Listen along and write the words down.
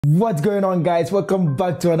What's going on, guys? Welcome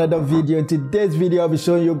back to another video. In today's video I'll be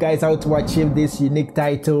showing you guys how to achieve these unique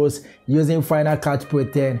titles using Final Cut Pro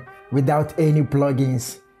 10 without any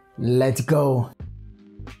plugins. Let's go.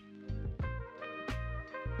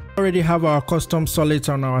 We already have our custom solids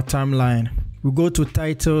on our timeline. We go to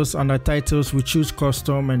titles. Under titles we choose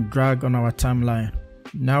custom and drag on our timeline.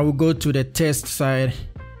 Now we go to the test side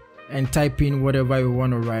and type in whatever we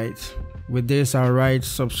want to write. With this I'll write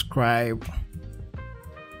subscribe.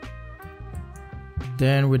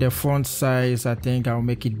 Then with the font size, I think I'll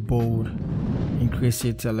make it bold, increase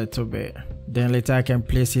it a little bit. Then later I can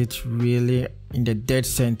place it really in the dead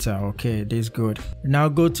center. Okay, this is good. Now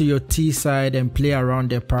go to your T side and play around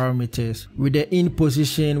the parameters. With the in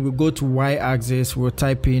position, we go to Y axis, we'll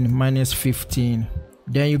type in -15.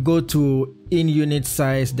 Then you go to in unit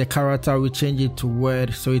size, the character will change it to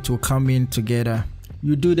word so it will come in together.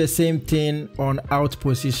 You do the same thing on out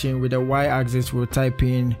position. With the Y axis, we'll type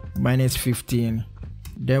in -15.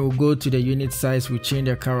 Then we'll go to the unit size, we change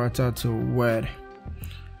the character to word.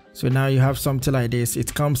 So now you have something like this.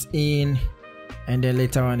 It comes in and then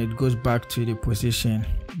later on it goes back to the position.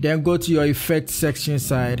 Then go to your effect section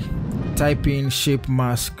side, type in shape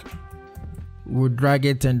mask. We'll drag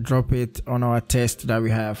it and drop it on our test that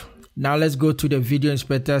we have. Now let's go to the video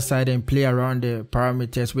inspector side and play around the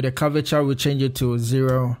parameters. With the curvature we'll change it to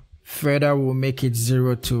 0. Further we'll make it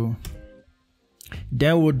 0.2.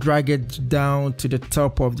 Then we'll drag it down to the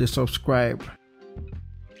top of the subscribe.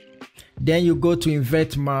 Then you go to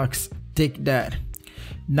invert marks, take that.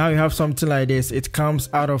 Now you have something like this. It comes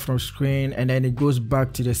out of the screen and then it goes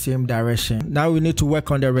back to the same direction. Now we need to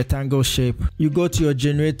work on the rectangle shape. You go to your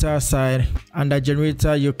generator side. Under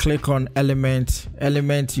generator you click on element.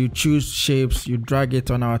 You choose shapes, you drag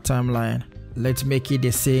it on our timeline. Let's make it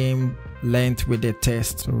the same length with the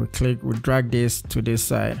test. So we drag this to this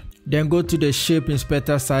side. Then go to the shape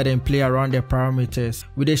inspector side and play around the parameters.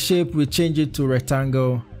 With the shape we change it to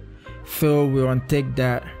rectangle. Fill, we untake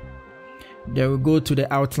that. Then we go to the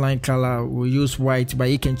outline color. We'll use white,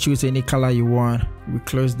 but you can choose any color you want. We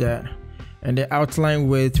close that. And the outline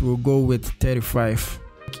width we'll go with 35.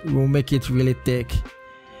 We'll make it really thick.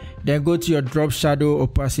 Then go to your drop shadow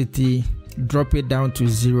opacity, drop it down to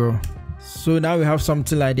 0. So now we have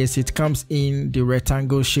something like this. It comes in the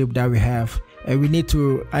rectangle shape that we have. And we need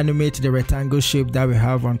to animate the rectangle shape that we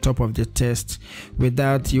have on top of the test. With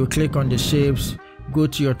that, you click on the shapes, go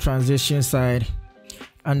to your transition side.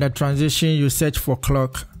 Under transition, you search for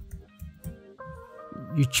clock.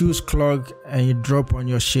 You choose clock and you drop on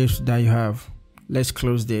your shapes that you have. Let's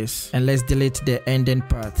close this and let's delete the ending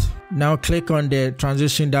part. Now click on the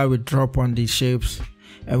transition that we drop on the shapes.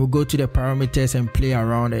 And we'll go to the parameters and play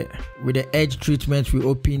around it. With the edge treatment, we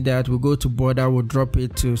open that. We'll go to border, we'll drop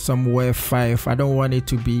it to somewhere 5. I don't want it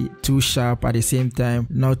to be too sharp at the same time,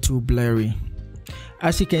 not too blurry.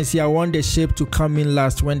 As you can see, I want the shape to come in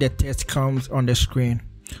last when the text comes on the screen.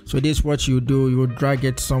 So this is what you do. You will drag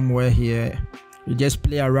it somewhere here. You just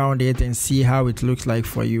play around it and see how it looks like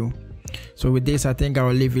for you. So with this, I think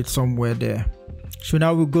I'll leave it somewhere there. So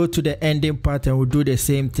now we'll go to the ending part and we'll do the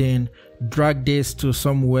same thing. Drag this to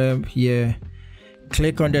somewhere here.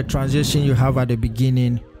 Click on the transition you have at the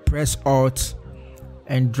beginning. Press Alt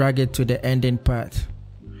and drag it to the ending part.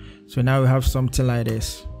 So now we have something like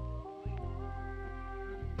this.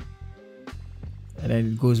 And then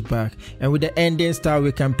it goes back. And with the ending style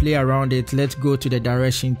we can play around it. Let's go to the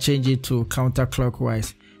direction, change it to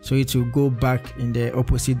counterclockwise. So it will go back in the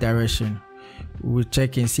opposite direction. We'll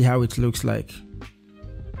check and see how it looks like.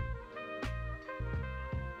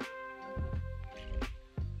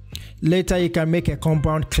 Later you can make a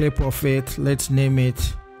compound clip of it. Let's name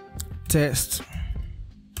it test.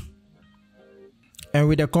 And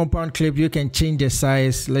with the compound clip you can change the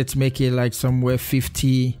size. Let's make it like somewhere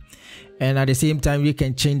 50. And at the same time you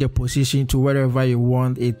can change the position to wherever you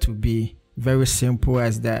want it to be. Very simple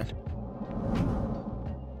as that.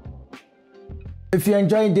 If you're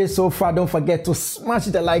enjoying this so far, don't forget to smash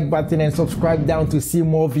the like button and subscribe down to see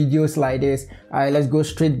more videos like this. Alright, let's go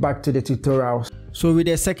straight back to the tutorials. So with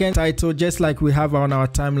the second title, just like we have on our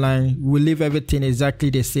timeline, we'll leave everything exactly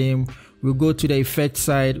the same. We'll go to the effect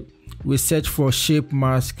side, we search for shape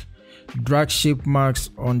mask, drag shape marks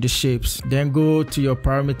on the shapes. Then go to your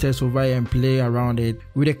parameters over here and play around it.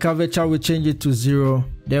 With the curvature, we change it to 0.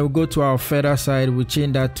 Then we'll go to our feather side, we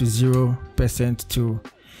change that to 0% too.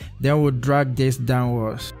 Then we'll drag this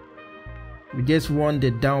downwards. We just want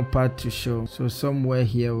the down part to show. So somewhere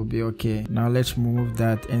here will be okay. Now let's move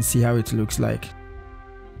that and see how it looks like.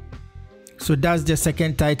 So that's the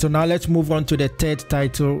second title. Now let's move on to the third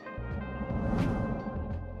title.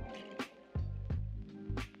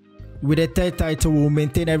 With the third title, we'll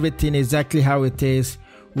maintain everything exactly how it is.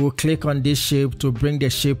 We'll click on this shape to bring the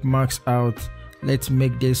shape marks out. Let's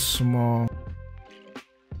make this small.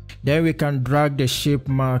 Then we can drag the shape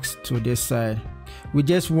marks to this side. We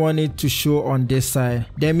just want it to show on this side.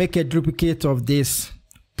 Then make a duplicate of this.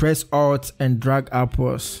 Press Alt and drag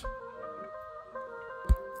upwards.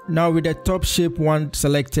 Now with the top shape one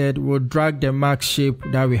selected, we'll drag the mark shape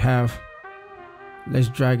that we have. Let's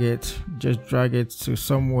drag it. Just drag it to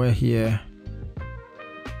somewhere here.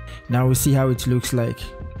 Now we'll see how it looks like.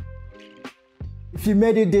 If you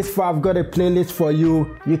made it this far, I've got a playlist for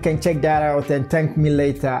you. You can check that out and thank me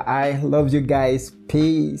later. I love you guys.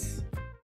 Peace.